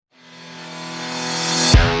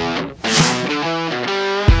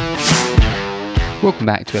Welcome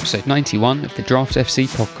back to episode 91 of the Draft FC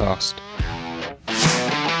podcast.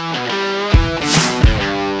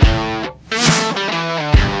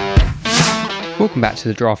 Welcome back to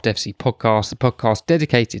the Draft FC podcast, the podcast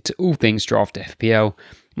dedicated to all things Draft FPL.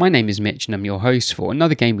 My name is Mitch and I'm your host for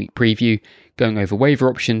another game week preview, going over waiver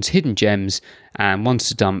options, hidden gems, and ones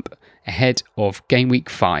to dump ahead of game week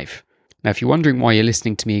 5. Now, if you're wondering why you're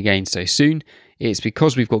listening to me again so soon, it's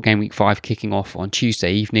because we've got game week 5 kicking off on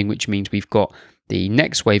Tuesday evening, which means we've got the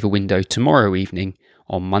next waiver window tomorrow evening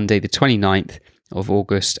on Monday the 29th of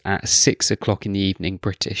August at 6 o'clock in the evening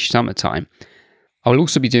British summertime. I'll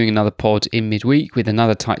also be doing another pod in midweek with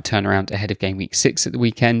another tight turnaround ahead of game week 6 at the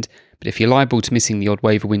weekend, but if you're liable to missing the odd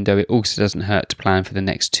waiver window, it also doesn't hurt to plan for the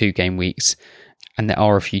next 2 game weeks, and there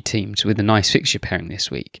are a few teams with a nice fixture pairing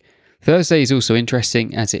this week. Thursday is also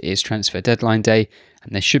interesting as it is transfer deadline day,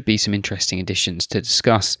 and there should be some interesting additions to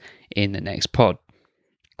discuss in the next pod.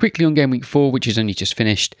 Quickly on game week 4, which is only just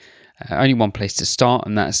finished, only one place to start,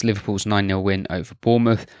 and that's Liverpool's 9-0 win over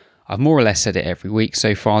Bournemouth. I've more or less said it every week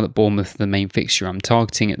so far that Bournemouth are the main fixture I'm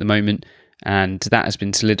targeting at the moment, and that has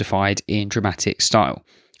been solidified in dramatic style.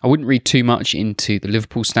 I wouldn't read too much into the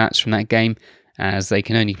Liverpool stats from that game, as they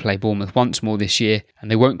can only play Bournemouth once more this year, and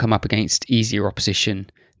they won't come up against easier opposition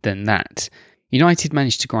than that. United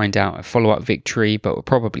managed to grind out a follow-up victory, but were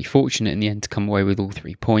probably fortunate in the end to come away with all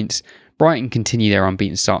 3 points. Brighton continue their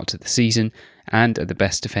unbeaten start to the season, and are the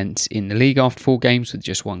best defence in the league after 4 games with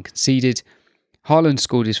just 1 conceded. Haaland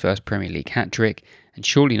scored his first Premier League hat-trick, and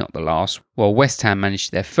surely not the last, while West Ham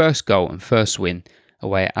managed their first goal and first win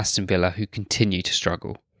away at Aston Villa, who continue to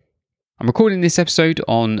struggle. I'm recording this episode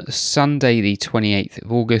on Sunday the 28th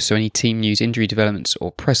of August, so any team news, injury developments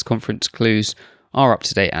or press conference clues are up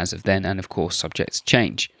to date as of then, and of course subject to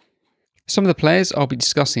change. Some of the players I'll be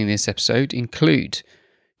discussing in this episode include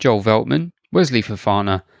Joel Veltman, Wesley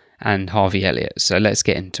Fofana and Harvey Elliott, so let's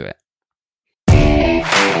get into it.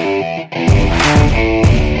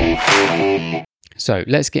 So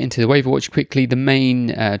let's get into the waiver watch quickly. The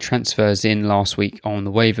main transfers in last week on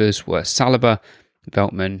the waivers were Saliba,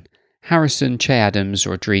 Veltman, Harrison, Che Adams,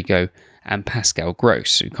 Rodrigo and Pascal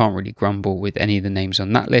Gross. We can't really grumble with any of the names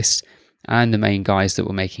on that list. And the main guys that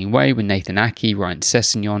were making way were Nathan Ake, Ryan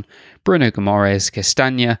Sessegnon, Bruno Guimaraes,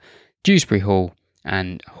 Castagna, Dewsbury Hall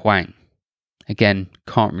and Hwang. Again,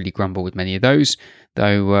 can't really grumble with many of those,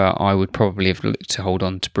 though I would probably have looked to hold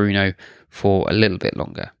on to Bruno for a little bit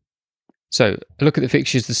longer. So, a look at the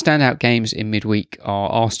fixtures. The standout games in midweek are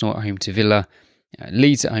Arsenal at home to Villa,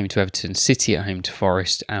 Leeds at home to Everton, City at home to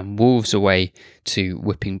Forest, and Wolves away to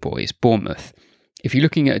Whipping Boys Bournemouth. If you're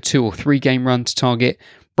looking at a 2 or 3 game run to target,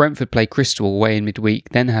 Brentford play Crystal away in midweek,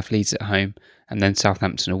 then have Leeds at home, and then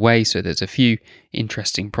Southampton away, so there's a few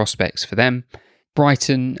interesting prospects for them.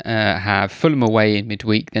 Brighton have Fulham away in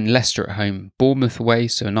midweek, then Leicester at home, Bournemouth away,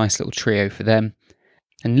 so a nice little trio for them.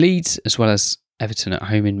 And Leeds, as well as Everton at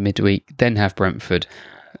home in midweek, then have Brentford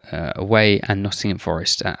away and Nottingham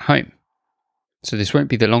Forest at home. So this won't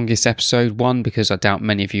be the longest episode, 1, because I doubt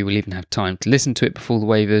many of you will even have time to listen to it before the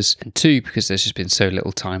waivers, and 2, because there's just been so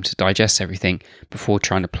little time to digest everything before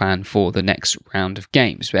trying to plan for the next round of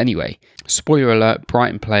games. But anyway, spoiler alert,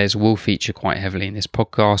 Brighton players will feature quite heavily in this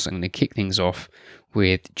podcast. I'm going to kick things off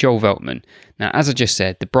with Joel Veltman. Now, as I just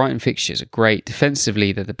said, the Brighton fixtures are great.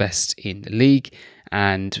 Defensively, they're the best in the league.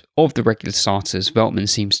 And of the regular starters, Veltman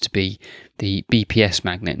seems to be the BPS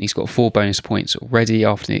magnet. And he's got 4 bonus points already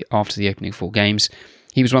after the opening 4 games.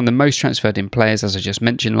 He was one of the most transferred in players, as I just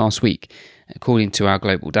mentioned last week, according to our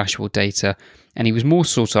global dashboard data. And he was more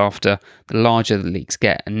sought after the larger the leagues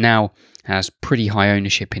get, and now has pretty high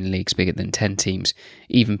ownership in leagues bigger than 10 teams,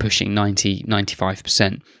 even pushing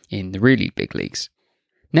 90-95% in the really big leagues.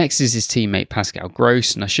 Next is his teammate Pascal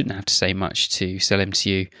Gross, and I shouldn't have to say much to sell him to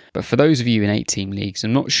you, but for those of you in 8-team leagues,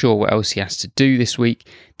 I'm not sure what else he has to do this week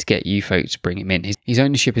to get you folks to bring him in. His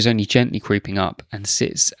ownership is only gently creeping up and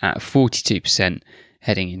sits at 42%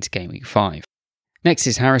 heading into game week 5. Next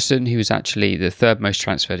is Harrison, who is actually the 3rd most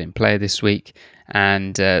transferred in player this week,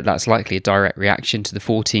 and that's likely a direct reaction to the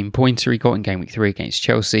 14-pointer he got in game week 3 against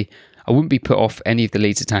Chelsea. I wouldn't be put off any of the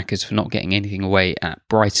Leeds attackers for not getting anything away at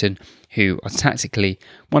Brighton, who are tactically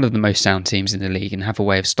one of the most sound teams in the league and have a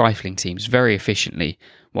way of stifling teams very efficiently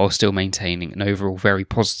while still maintaining an overall very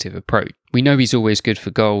positive approach. We know he's always good for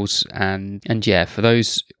goals, and yeah, for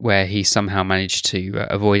those where he somehow managed to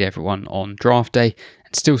avoid everyone on draft day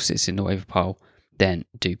and still sits in the waiver pile, then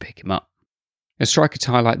do pick him up. A striker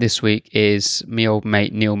to highlight this week is my old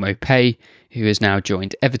mate Neal Maupay, who has now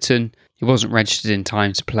joined Everton. He wasn't registered in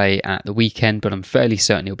time to play at the weekend, but I'm fairly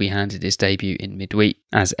certain he'll be handed his debut in midweek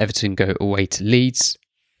as Everton go away to Leeds.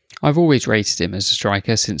 I've always rated him as a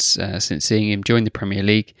striker since seeing him join the Premier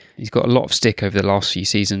League. He's got a lot of stick over the last few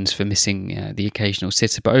seasons for missing the occasional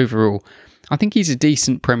sitter, but overall, I think he's a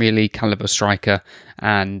decent Premier League calibre striker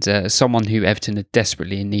and someone who Everton are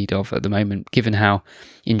desperately in need of at the moment, given how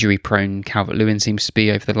injury-prone Calvert-Lewin seems to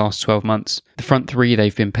be over the last 12 months. The front three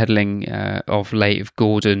they've been peddling of late of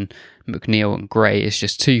Gordon, McNeil and Gray is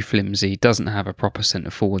just too flimsy, doesn't have a proper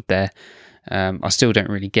centre-forward there. I still don't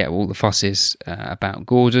really get all the fusses about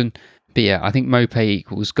Gordon. But yeah, I think Maupay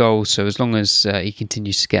equals goals. So as long as he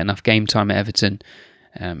continues to get enough game time at Everton,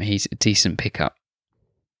 he's a decent pickup.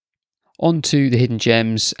 On to the hidden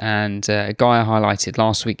gems, and a guy I highlighted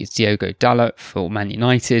last week is Diogo Dalot for Man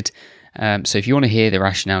United. So if you want to hear the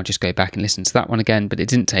rationale, just go back and listen to that one again. But it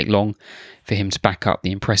didn't take long for him to back up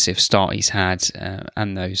the impressive start he's had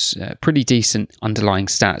and those pretty decent underlying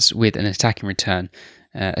stats with an attacking return.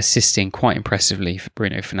 Assisting quite impressively for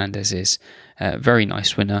Bruno Fernandes's very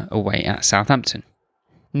nice winner away at Southampton.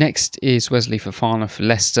 Next is Wesley Fofana for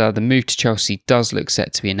Leicester. The move to Chelsea does look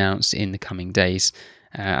set to be announced in the coming days,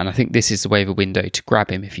 and I think this is the waiver window to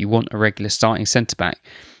grab him if you want a regular starting centre-back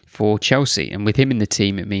for Chelsea. And with him in the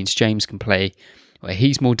team, it means James can play where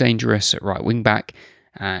he's more dangerous at right wing-back,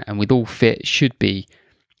 and with all fit, should be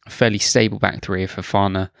a fairly stable back three of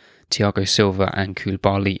Fofana, Thiago Silva and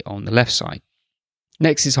Koulibaly on the left side.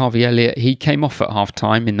 Next is Harvey Elliott. He came off at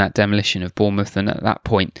half-time in that demolition of Bournemouth, and at that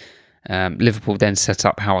point, Liverpool then set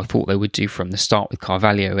up how I thought they would do from the start with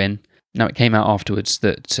Carvalho in. Now, it came out afterwards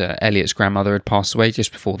that Elliott's grandmother had passed away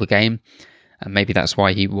just before the game, and maybe that's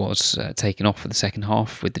why he was taken off for the second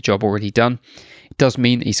half with the job already done. It does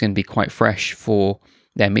mean that he's going to be quite fresh for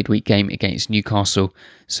their midweek game against Newcastle,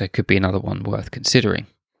 so it could be another one worth considering.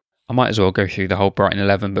 I might as well go through the whole Brighton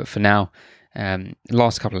 11, but for now,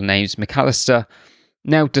 last couple of names. McAllister,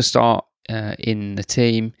 nailed to start in the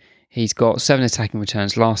team. He's got 7 attacking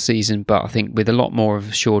returns last season, but I think with a lot more of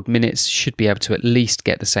assured minutes, should be able to at least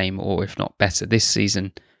get the same or if not better this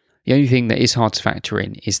season. The only thing that is hard to factor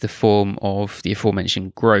in is the form of the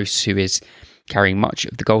aforementioned Gross, who is carrying much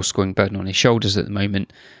of the goal-scoring burden on his shoulders at the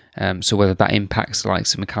moment, so whether that impacts the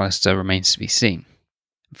likes of McAllister remains to be seen.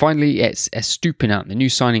 Finally, it's Estupiñán, the new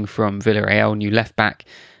signing from Villarreal, new left-back.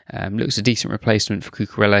 Looks a decent replacement for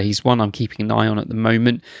Cucurella. He's one I'm keeping an eye on at the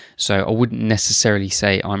moment, so I wouldn't necessarily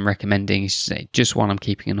say I'm recommending. Just one I'm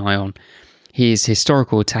keeping an eye on. His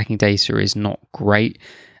historical attacking data is not great,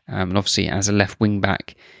 and obviously as a left wing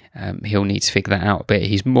back, he'll need to figure that out a bit.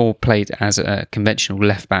 He's more played as a conventional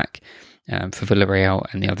left back for Villarreal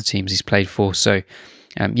and the other teams he's played for. So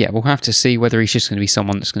we'll have to see whether he's just going to be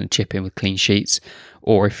someone that's going to chip in with clean sheets,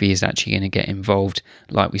 or if he is actually going to get involved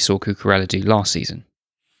like we saw Cucurella do last season.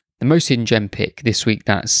 The most hidden gem pick this week,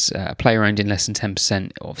 that's a player owned in less than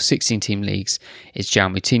 10% of 16-team leagues, is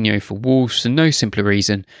João Moutinho for Wolves for no simpler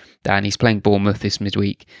reason than he's playing Bournemouth this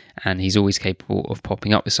midweek and he's always capable of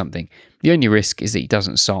popping up with something. The only risk is that he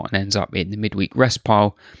doesn't start and ends up in the midweek rest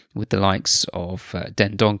pile with the likes of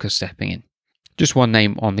Dendoncker stepping in. Just one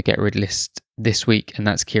name on the get-rid list this week, and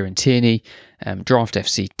that's Kieran Tierney. Draft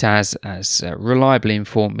FC Taz has reliably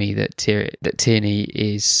informed me that Tierney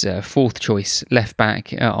is fourth choice left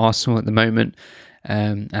back at Arsenal at the moment,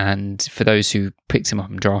 and for those who picked him up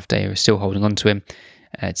on draft day or are still holding on to him,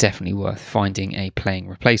 definitely worth finding a playing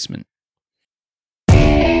replacement.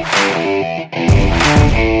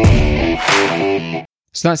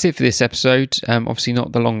 So that's it for this episode. Obviously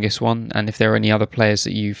not the longest one, and if there are any other players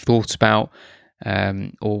that you've thought about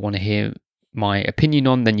or want to hear my opinion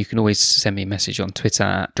on, then you can always send me a message on Twitter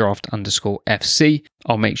at draft_FC.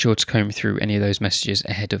 I'll make sure to comb through any of those messages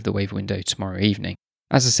ahead of the waiver window tomorrow evening.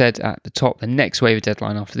 As I said at the top, the next waiver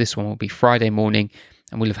deadline after this one will be Friday morning,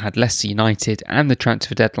 and we'll have had Leicester United and the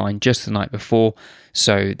transfer deadline just the night before,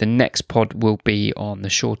 so the next pod will be on the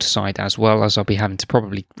shorter side as well, as I'll be having to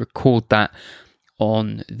probably record that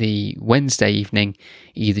on the Wednesday evening,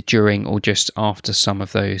 either during or just after some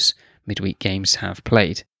of those midweek games have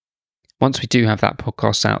played. Once we do have that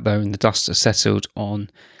podcast out though and the dust has settled on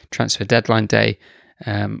transfer deadline day,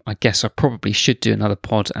 I guess I probably should do another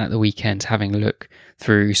pod at the weekend having a look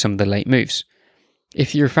through some of the late moves.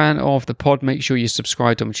 If you're a fan of the pod, make sure you're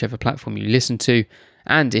subscribed on whichever platform you listen to.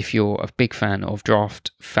 And if you're a big fan of Draft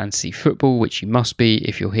Fantasy Football, which you must be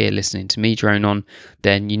if you're here listening to me drone on,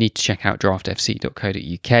 then you need to check out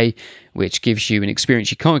draftfc.co.uk, which gives you an experience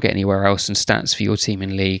you can't get anywhere else and stats for your team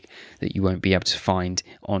and league that you won't be able to find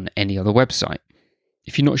on any other website.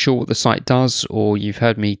 If you're not sure what the site does, or you've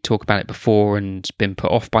heard me talk about it before and been put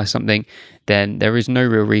off by something, then there is no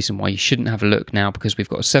real reason why you shouldn't have a look now, because we've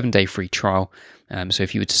got a 7-day free trial. So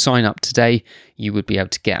if you were to sign up today, you would be able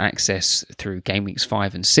to get access through game weeks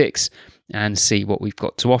 5 and 6, and see what we've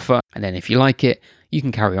got to offer. And then if you like it, you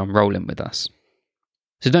can carry on rolling with us.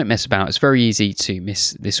 So don't mess about. It's very easy to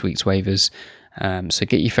miss this week's waivers. So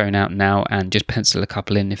get your phone out now and just pencil a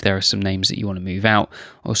couple in if there are some names that you want to move out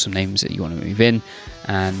or some names that you want to move in.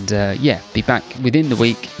 And be back within the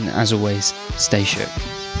week. And as always, stay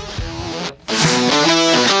shook.